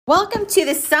Welcome to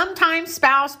the Sometimes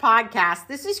Spouse podcast.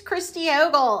 This is Christy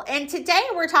Ogle, and today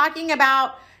we're talking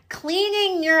about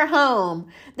cleaning your home.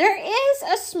 There is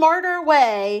a smarter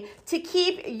way to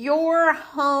keep your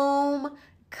home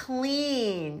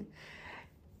clean.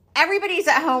 Everybody's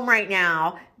at home right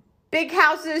now. Big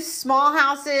houses, small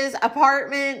houses,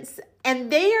 apartments, and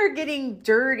they are getting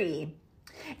dirty.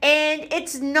 And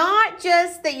it's not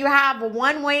just that you have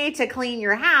one way to clean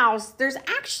your house. There's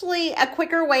actually a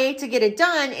quicker way to get it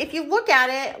done if you look at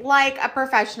it like a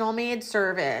professional maid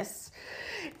service.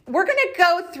 We're going to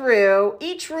go through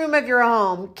each room of your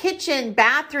home, kitchen,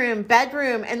 bathroom,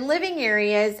 bedroom, and living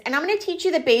areas, and I'm going to teach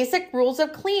you the basic rules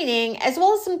of cleaning as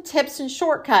well as some tips and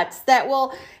shortcuts that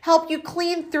will help you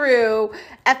clean through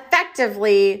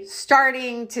effectively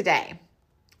starting today.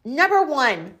 Number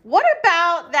one, what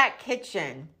about that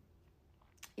kitchen?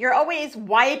 You're always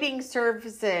wiping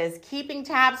surfaces, keeping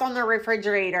tabs on the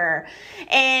refrigerator,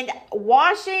 and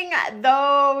washing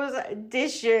those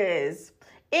dishes.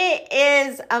 It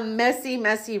is a messy,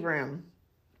 messy room.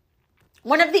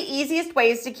 One of the easiest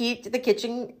ways to keep the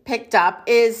kitchen picked up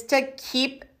is to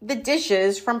keep the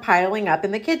dishes from piling up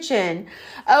in the kitchen.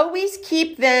 Always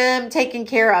keep them taken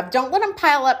care of. Don't let them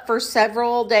pile up for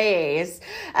several days.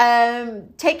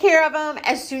 Take care of them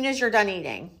as soon as you're done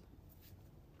eating.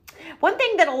 One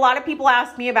thing that a lot of people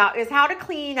ask me about is how to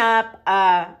clean up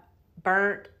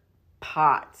burnt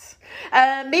pots.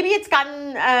 Maybe it's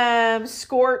gotten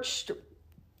scorched.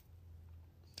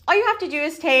 All you have to do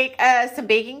is take some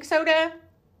baking soda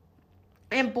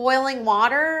and boiling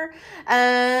water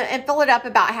and fill it up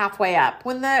about halfway up.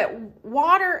 When the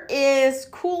water is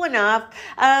cool enough,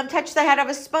 touch the head of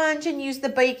a sponge and use the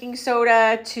baking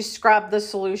soda to scrub the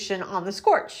solution on the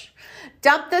scorch.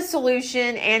 Dump the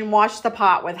solution and wash the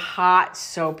pot with hot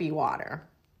soapy water.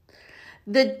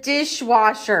 The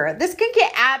dishwasher. This can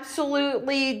get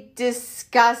absolutely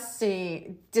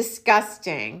disgusting.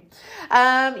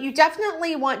 You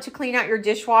definitely want to clean out your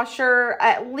dishwasher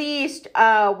at least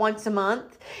once a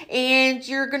month. And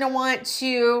you're going to want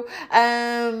to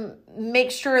make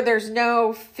sure there's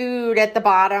no food at the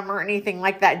bottom or anything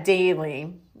like that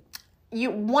daily.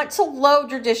 You want to load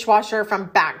your dishwasher from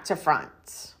back to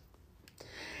front.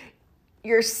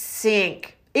 Your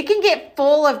sink. It can get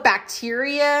full of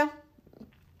bacteria.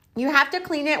 You have to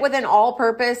clean it with an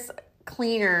all-purpose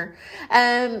cleaner.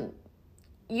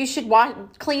 You should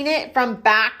clean it from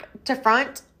back to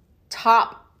front,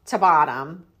 top to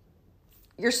bottom.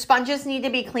 Your sponges need to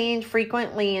be cleaned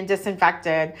frequently and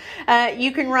disinfected.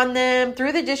 You can run them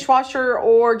through the dishwasher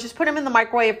or just put them in the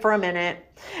microwave for a minute.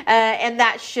 And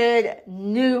that should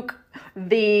nuke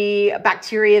the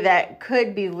bacteria that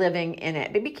could be living in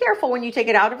it. But be careful when you take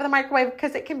it out of the microwave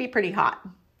because it can be pretty hot.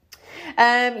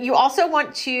 You also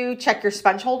want to check your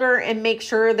sponge holder and make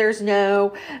sure there's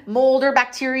no mold or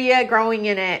bacteria growing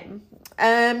in it.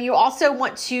 You also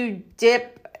want to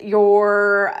dip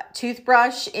your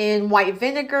toothbrush in white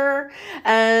vinegar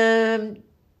that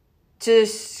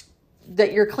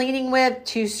you're cleaning with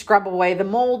to scrub away the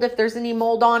mold if there's any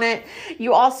mold on it.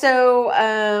 You also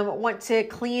want to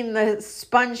clean the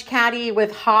sponge caddy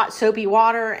with hot soapy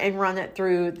water and run it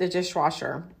through the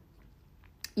dishwasher.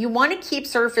 You want to keep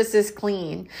surfaces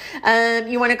clean.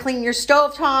 You want to clean your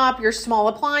stovetop, your small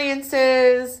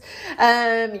appliances.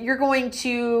 You're going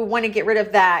to want to get rid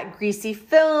of that greasy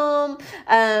film.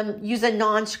 Use a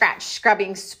non-scratch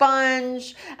scrubbing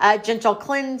sponge, a gentle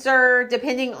cleanser.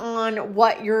 Depending on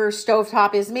what your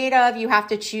stovetop is made of, you have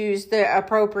to choose the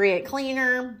appropriate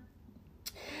cleaner.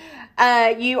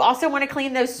 You also want to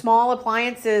clean those small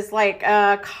appliances like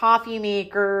coffee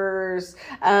makers,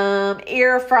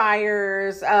 air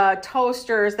fryers,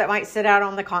 toasters that might sit out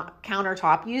on the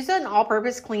countertop. Use an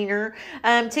all-purpose cleaner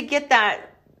to get that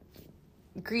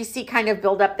greasy kind of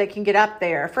buildup that can get up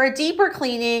there. For a deeper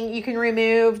cleaning, you can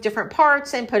remove different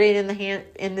parts and put it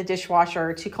in the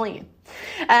dishwasher to clean.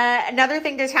 Another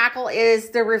thing to tackle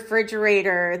is the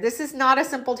refrigerator. This is not a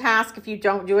simple task if you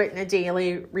don't do it in a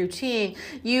daily routine.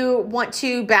 You want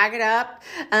to bag it up,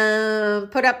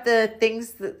 put up the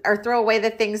things or throw away the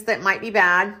things that might be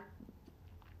bad.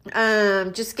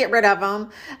 Just get rid of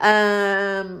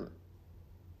them.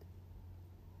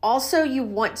 Also, you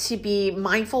want to be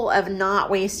mindful of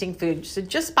not wasting food. So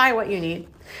just buy what you need.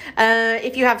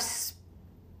 If you have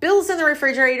spills in the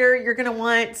refrigerator, you're going to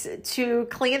want to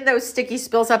clean those sticky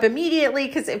spills up immediately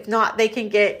because if not, they can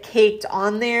get caked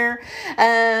on there.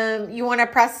 You want to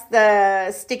press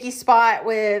the sticky spot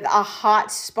with a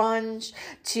hot sponge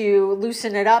to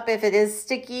loosen it up if it is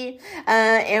sticky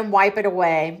and wipe it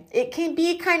away. It can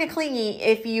be kind of clingy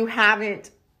if you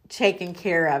haven't taken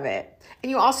care of it. And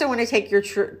you also want to take your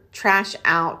trash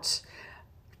out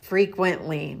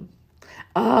frequently.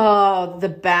 Oh, the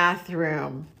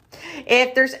bathroom.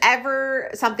 If there's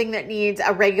ever something that needs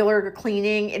a regular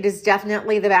cleaning, it is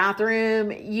definitely the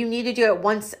bathroom. You need to do it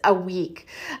once a week.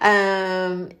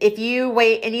 If you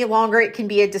wait any longer, it can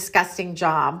be a disgusting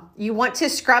job. You want to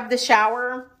scrub the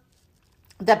shower,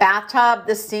 the bathtub,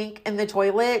 the sink, and the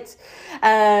toilet.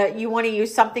 You want to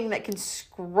use something that can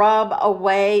scrub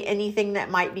away anything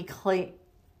that might be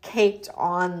caked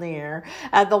on there.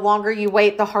 The longer you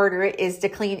wait, the harder it is to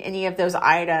clean any of those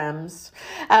items.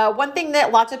 One thing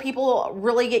that lots of people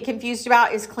really get confused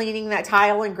about is cleaning that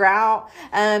tile and grout.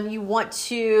 You want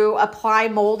to apply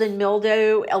mold and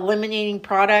mildew eliminating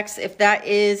products if that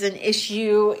is an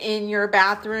issue in your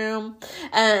bathroom.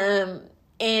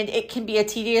 And it can be a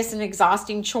tedious and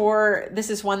exhausting chore. This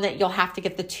is one that you'll have to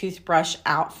get the toothbrush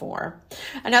out for.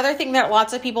 Another thing that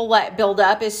lots of people let build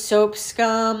up is soap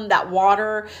scum. That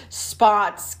water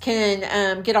spots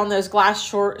can get on those glass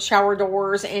shower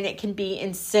doors, and it can be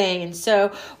insane.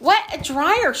 So wet a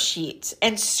dryer sheet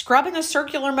and scrub in a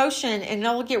circular motion, and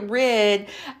it'll get rid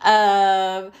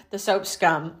of the soap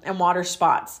scum and water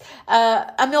spots.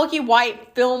 A milky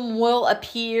white film will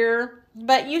appear,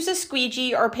 but use a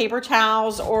squeegee or paper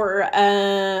towels or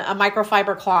a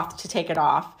microfiber cloth to take it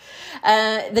off.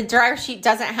 The dryer sheet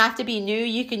doesn't have to be new.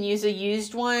 You can use a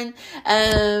used one.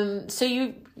 So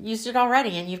you used it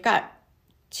already, and you've got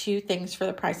two things for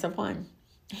the price of one.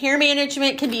 Hair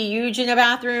management can be huge in a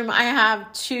bathroom. I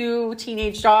have 2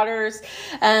 teenage daughters.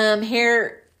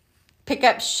 Hair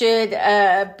pickup should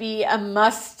be a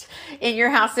must in your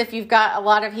house. If you've got a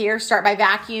lot of hair, start by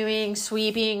vacuuming,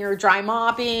 sweeping, or dry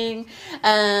mopping.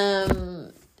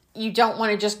 You don't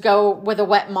want to just go with a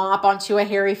wet mop onto a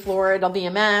hairy floor. It'll be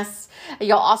a mess.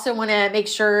 You'll also want to make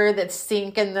sure that the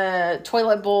sink and the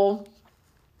toilet bowl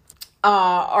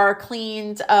are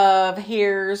cleaned of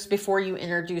hairs before you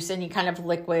introduce any kind of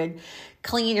liquid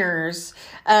cleaners.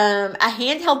 A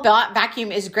handheld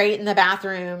vacuum is great in the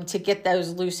bathroom to get those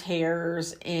loose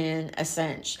hairs in a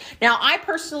cinch. Now, I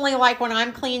personally like when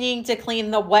I'm cleaning to clean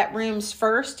the wet rooms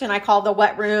first, and I call the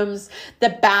wet rooms the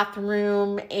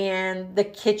bathroom and the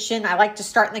kitchen. I like to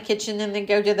start in the kitchen and then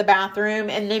go to the bathroom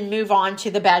and then move on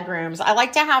to the bedrooms. I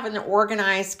like to have an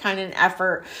organized kind of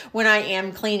effort when I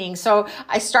am cleaning. So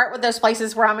I start with those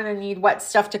places where I'm going to need wet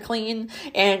stuff to clean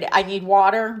and I need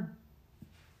water.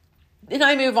 Then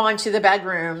I move on to the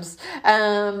bedrooms.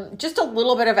 Just a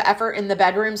little bit of effort in the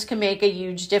bedrooms can make a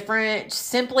huge difference.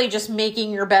 Simply just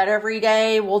making your bed every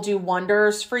day will do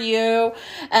wonders for you.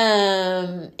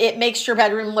 It makes your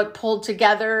bedroom look pulled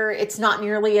together. It's not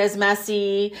nearly as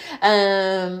messy.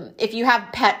 If you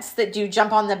have pets that do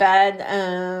jump on the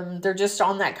bed, they're just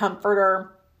on that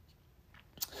comforter.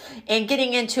 And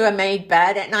getting into a made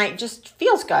bed at night just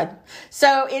feels good.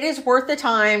 So it is worth the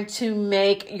time to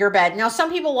make your bed. Now, some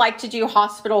people like to do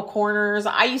hospital corners.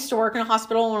 I used to work in a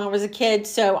hospital when I was a kid,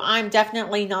 so I'm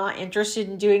definitely not interested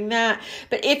in doing that.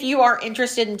 But if you are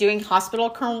interested in doing hospital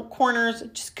corners,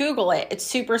 just Google it. It's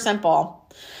super simple.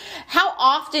 How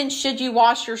often should you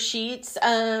wash your sheets?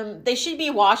 They should be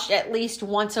washed at least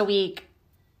once a week.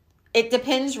 It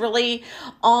depends really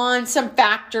on some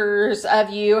factors of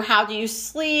you. How do you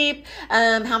sleep?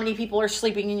 How many people are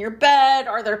sleeping in your bed?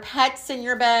 Are there pets in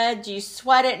your bed? Do you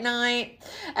sweat at night?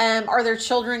 Are there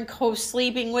children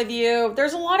co-sleeping with you?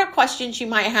 There's a lot of questions you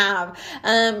might have.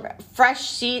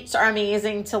 Fresh sheets are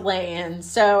amazing to lay in.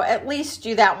 So at least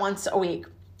do that once a week.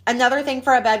 Another thing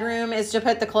for a bedroom is to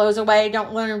put the clothes away.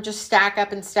 Don't let them just stack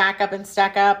up and stack up and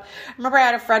stack up. I remember I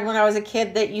had a friend when I was a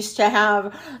kid that used to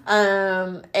have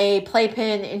a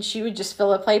playpen, and she would just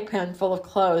fill a playpen full of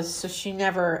clothes. So she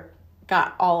never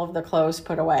got all of the clothes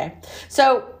put away.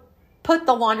 So put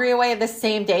the laundry away the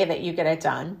same day that you get it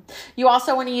done. You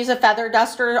also want to use a feather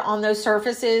duster on those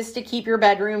surfaces to keep your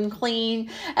bedroom clean.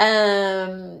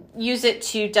 Use it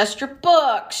to dust your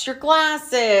books, your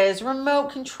glasses,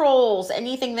 remote controls,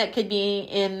 anything that could be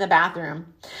in the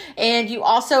bathroom. And you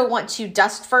also want to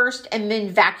dust first and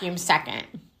then vacuum second.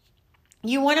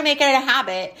 You want to make it a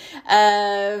habit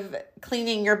of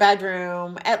cleaning your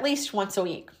bedroom at least once a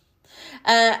week.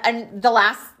 And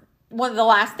one of the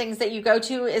last things that you go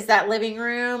to is that living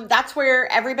room. That's where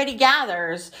everybody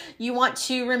gathers. You want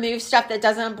to remove stuff that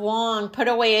doesn't belong, put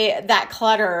away that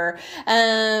clutter.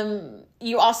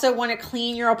 You also want to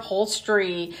clean your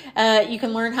upholstery. You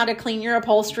can learn how to clean your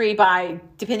upholstery by,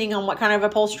 depending on what kind of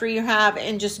upholstery you have,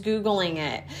 and just Googling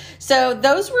it. So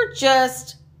those were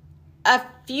just a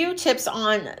few tips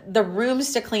on the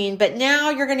rooms to clean, but now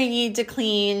you're going to need to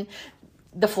clean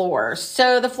the floors.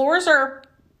 So the floors are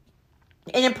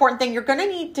an important thing you're going to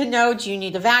need to know: do you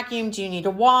need a vacuum? Do you need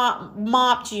a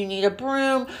mop? Do you need a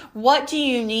broom? What do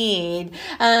you need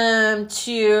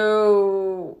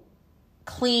to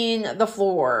clean the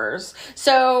floors?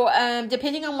 So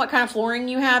depending on what kind of flooring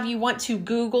you have, you want to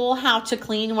Google how to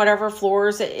clean whatever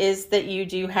floors it is that you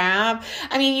do have.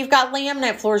 I mean, you've got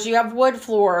laminate floors, you have wood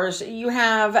floors, you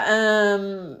have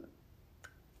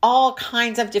all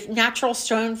kinds of natural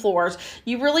stone floors.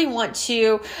 You really want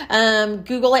to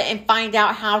Google it and find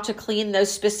out how to clean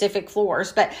those specific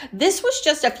floors. But this was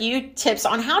just a few tips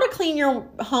on how to clean your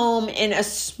home in a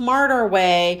smarter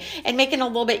way and make it a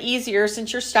little bit easier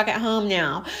since you're stuck at home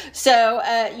now. So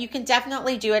you can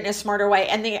definitely do it in a smarter way.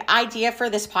 And the idea for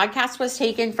this podcast was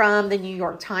taken from the New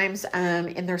York Times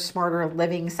in their Smarter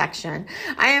Living section.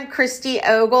 I am Christy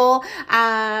Ogle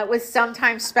with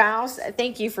Sometimes Spouse.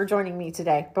 Thank you for joining me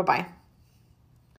today. Bye-bye.